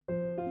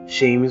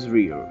Shame is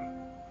real.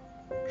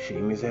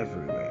 Shame is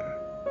everywhere.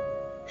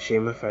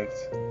 Shame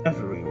affects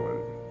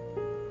everyone.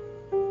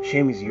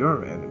 Shame is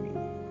your enemy.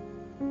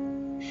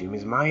 Shame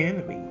is my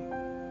enemy.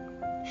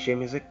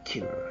 Shame is a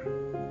killer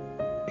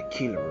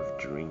of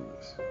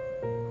dreams.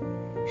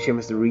 Shame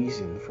is the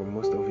reason for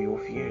most of your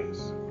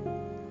fears.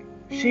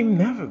 Shame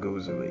never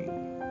goes away.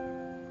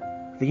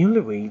 The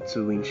only way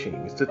to win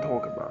shame is to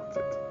talk about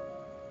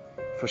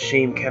it. For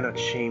shame cannot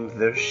shame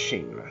the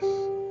shameless.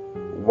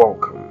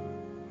 Welcome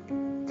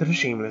to the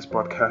Shameless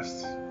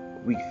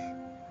Podcast with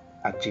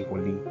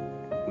Ajewole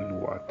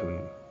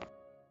Oluwatoyin.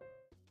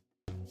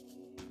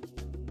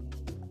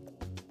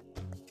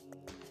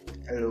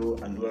 Hello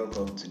and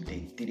welcome to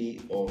day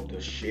 3 of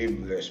the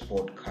Shameless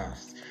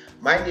Podcast.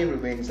 My name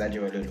remains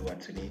Ajewole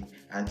Oluwatoyin,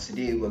 and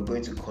today we're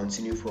going to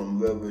continue from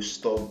where we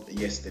stopped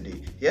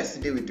yesterday.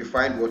 Yesterday we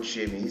defined what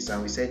shame is,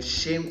 and we said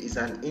shame is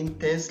an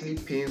intensely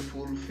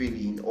painful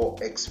feeling or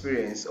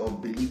experience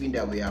of believing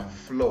that we are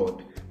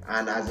flawed,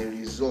 and as a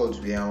result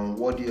we are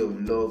unworthy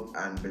of love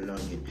and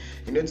belonging.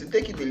 To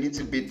take it a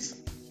little bit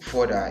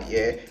further,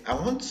 I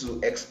want to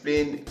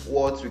explain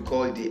what we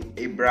call the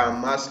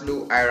Abraham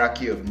Maslow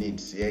hierarchy of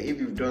needs. If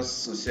you've done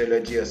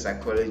sociology or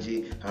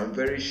psychology, I'm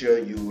very sure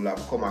you will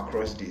have come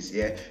across this.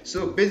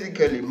 So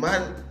basically,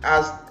 man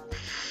has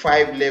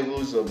 5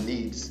 levels of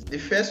needs. The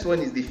first one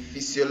is the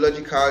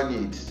physiological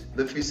need.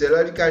 The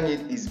physiological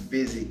need is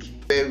basic,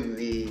 where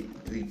we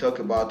talk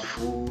about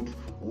food,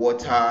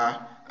 water,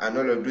 and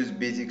all of those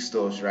basic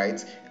stuff,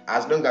 right?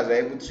 As long as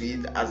we're able to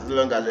eat, as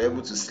long as we're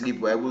able to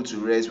sleep, we're able to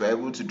rest, we're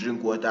able to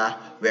drink water,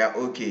 we're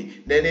okay.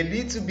 Then a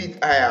little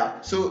bit higher.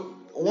 So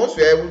once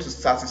we're able to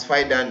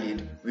satisfy that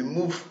need, we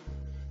move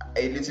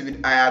a little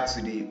bit higher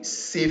to the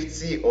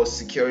safety or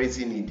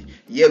security need.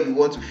 We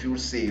want to feel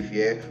safe.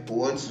 We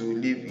want to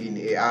live in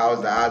a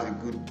house that has a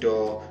good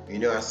door,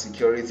 and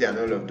security and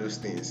all of those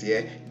things.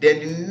 Then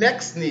the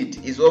next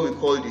need is what we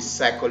call the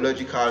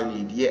psychological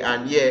need.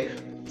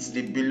 It's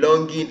the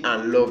belonging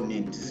and love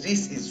need.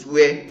 This is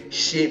where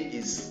shame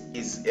is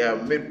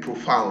made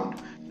profound.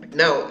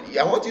 Now,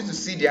 I want you to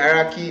see the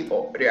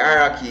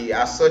hierarchy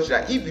as such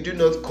that if you do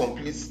not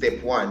complete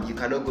step 1, you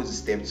cannot go to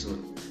step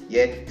 2.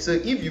 So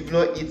if you've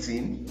not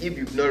eaten, if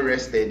you've not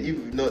rested, if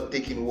you've not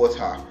taken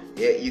water,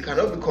 you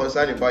cannot be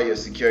concerned about your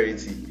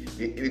security,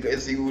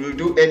 because you will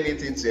do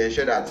anything to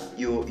ensure that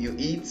you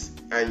eat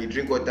and you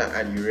drink water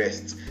and you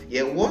rest.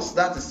 Once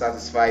that is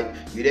satisfied,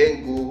 you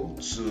then go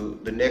to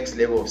the next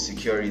level of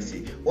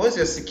security. Once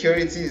your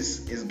security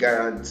is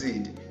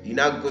guaranteed, you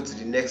now go to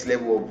the next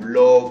level of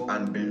love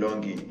and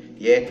belonging.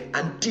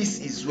 And this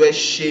is where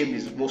shame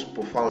is most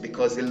profound,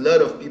 because a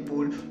lot of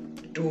people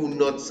do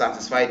not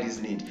satisfy this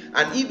need.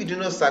 And if you do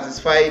not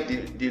satisfy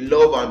the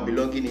love and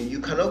belonging need, you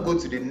cannot go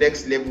to the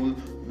next level,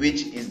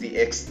 which is the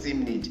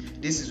esteem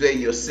need. This is where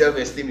your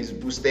self-esteem is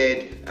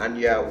boosted and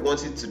you are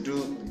wanting to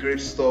do great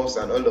stuff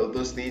and all of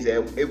those things.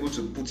 You're able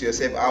to put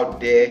yourself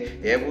out there,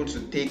 you're able to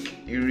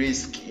take a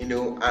risk,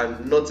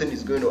 and nothing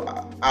is going to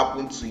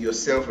happen to your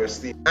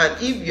self-esteem. And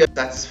if you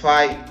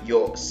satisfy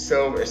your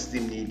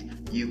self-esteem need,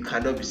 you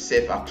cannot be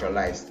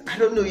self-actualized. I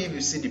don't know if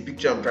you see the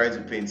picture I'm trying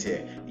to paint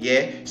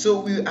here.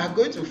 So we are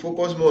going to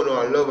focus more on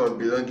our love and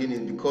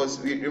belonging, because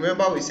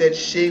remember we said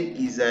shame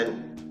is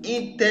an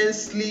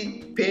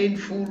intensely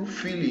painful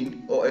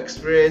feeling or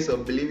experience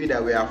of believing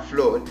that we are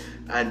flawed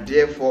and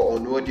therefore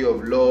unworthy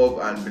of love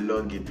and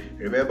belonging.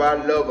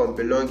 Remember, love and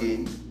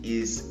belonging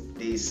is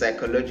the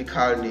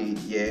psychological need,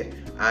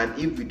 and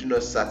if we do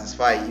not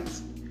satisfy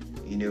it,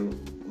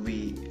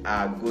 we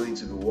are going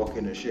to be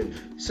walking on shame.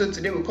 So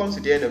today we come to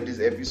the end of this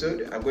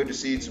episode. I'm going to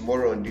see you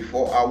tomorrow on day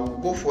 4. I will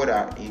go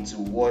further into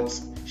what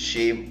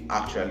shame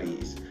actually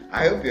is.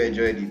 I hope you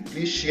enjoyed it.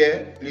 Please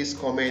share, please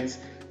comment.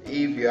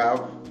 If you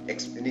have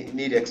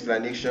need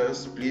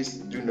explanations, please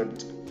do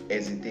not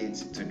hesitate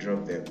to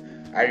drop them.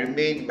 I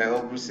remain my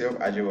humble self,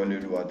 Ajewole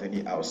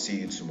Oluwatoyin. I'll see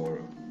you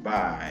tomorrow.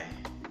 Bye.